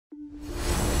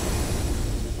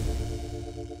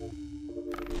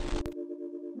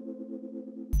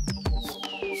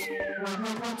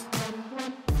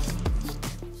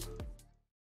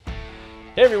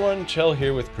Hey everyone, Chell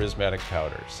here with Prismatic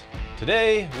Powders.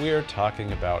 Today we are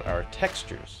talking about our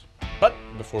textures. But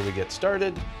before we get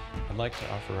started, I'd like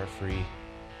to offer our free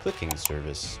clicking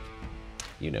service.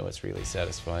 You know it's really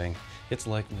satisfying. It's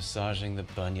like massaging the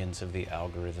bunions of the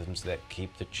algorithms that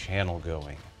keep the channel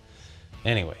going.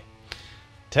 Anyway,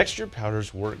 texture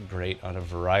powders work great on a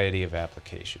variety of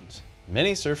applications.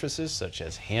 Many surfaces such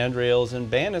as handrails and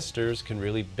banisters can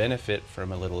really benefit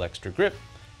from a little extra grip,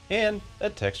 and a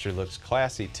texture looks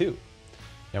classy too.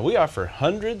 Now we offer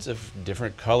hundreds of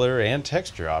different color and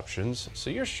texture options, so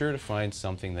you're sure to find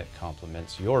something that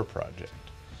complements your project.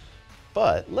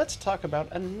 But let's talk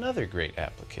about another great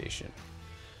application.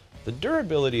 The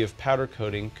durability of powder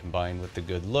coating combined with the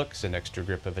good looks and extra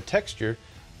grip of a texture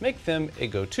make them a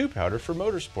go-to powder for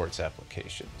motorsports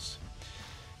applications.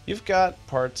 You've got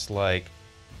parts like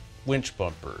winch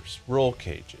bumpers, roll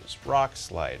cages, rock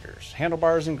sliders,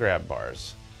 handlebars and grab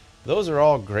bars. Those are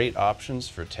all great options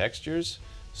for textures,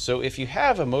 so if you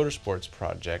have a motorsports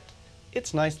project,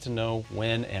 it's nice to know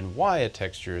when and why a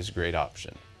texture is a great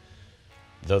option.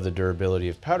 Though the durability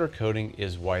of powder coating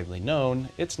is widely known,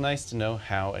 it's nice to know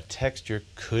how a texture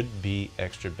could be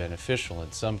extra beneficial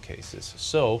in some cases,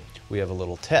 so we have a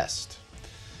little test.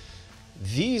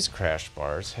 These crash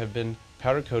bars have been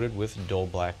powder coated with dull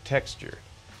black texture,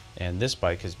 and this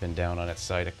bike has been down on its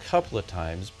side a couple of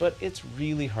times, but it's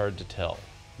really hard to tell.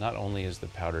 Not only is the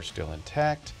powder still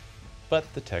intact,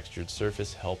 but the textured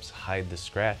surface helps hide the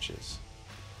scratches.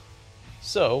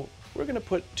 So we're going to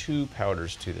put two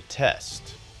powders to the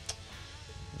test.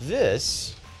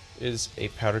 This is a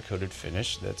powder coated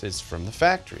finish that is from the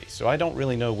factory, so I don't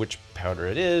really know which powder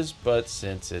it is, but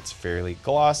since it's fairly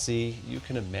glossy, you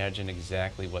can imagine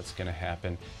exactly what's going to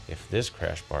happen if this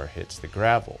crash bar hits the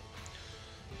gravel.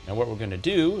 Now what we're going to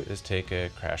do is take a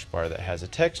crash bar that has a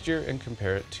texture and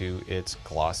compare it to its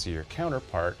glossier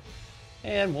counterpart,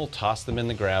 and we'll toss them in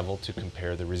the gravel to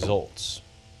compare the results.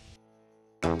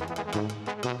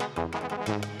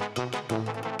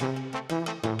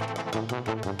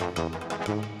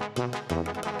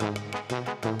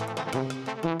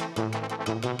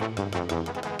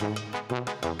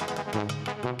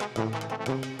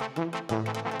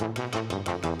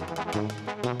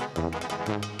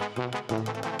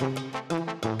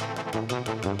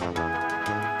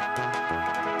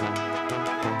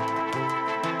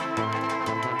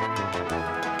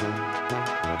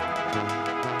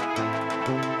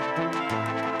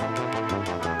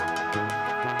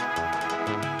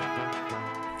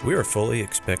 We are fully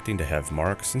expecting to have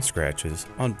marks and scratches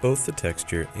on both the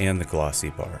texture and the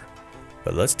glossy bar.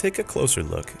 But let's take a closer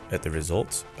look at the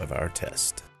results of our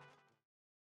test.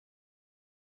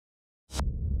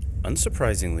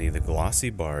 Unsurprisingly, the glossy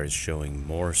bar is showing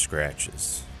more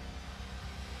scratches.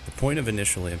 The point of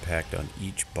initial impact on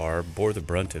each bar bore the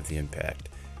brunt of the impact,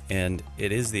 and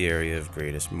it is the area of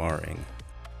greatest marring.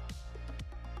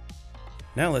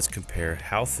 Now let's compare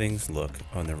how things look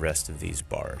on the rest of these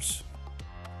bars.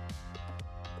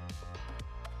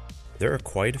 There are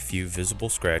quite a few visible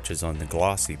scratches on the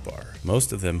glossy bar,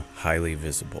 most of them highly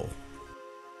visible.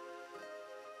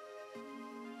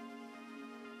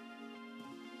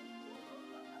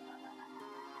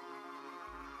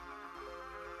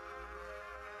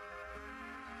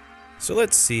 So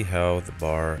let's see how the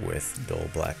bar with dull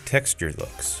black texture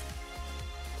looks.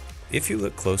 If you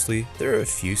look closely, there are a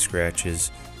few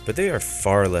scratches, but they are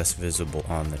far less visible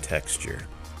on the texture.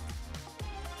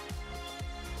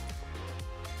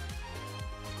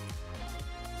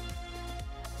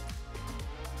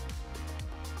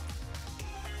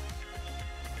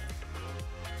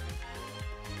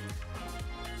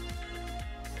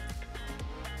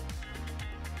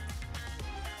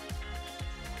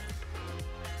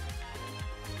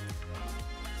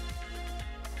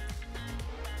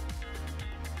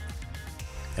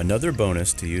 Another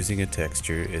bonus to using a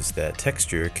texture is that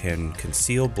texture can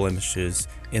conceal blemishes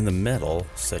in the metal,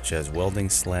 such as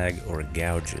welding slag or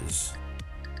gouges.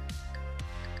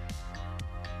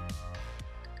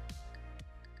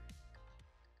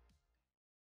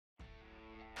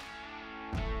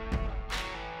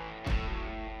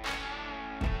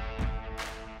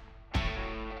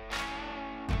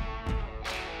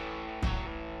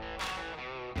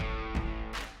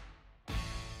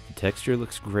 The texture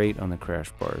looks great on the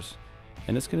crash bars,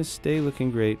 and it's going to stay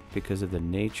looking great because of the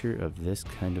nature of this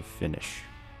kind of finish.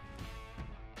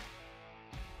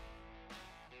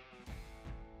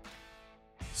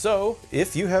 So,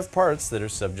 if you have parts that are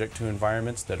subject to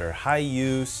environments that are high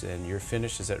use and your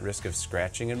finish is at risk of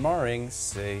scratching and marring,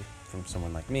 say from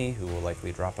someone like me who will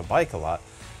likely drop a bike a lot,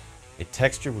 a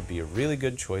texture would be a really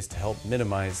good choice to help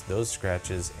minimize those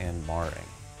scratches and marring.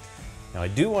 Now I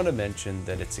do want to mention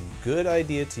that it's a good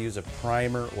idea to use a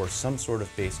primer or some sort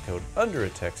of base coat under a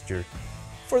texture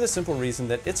for the simple reason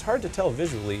that it's hard to tell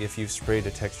visually if you've sprayed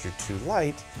a texture too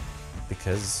light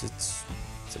because it's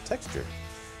a texture.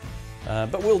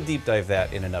 But we'll deep dive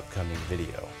that in an upcoming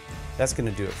video. That's going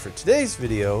to do it for today's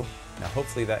video. Now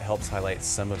hopefully that helps highlight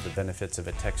some of the benefits of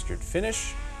a textured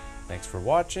finish. Thanks for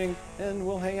watching, and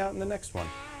we'll hang out in the next one.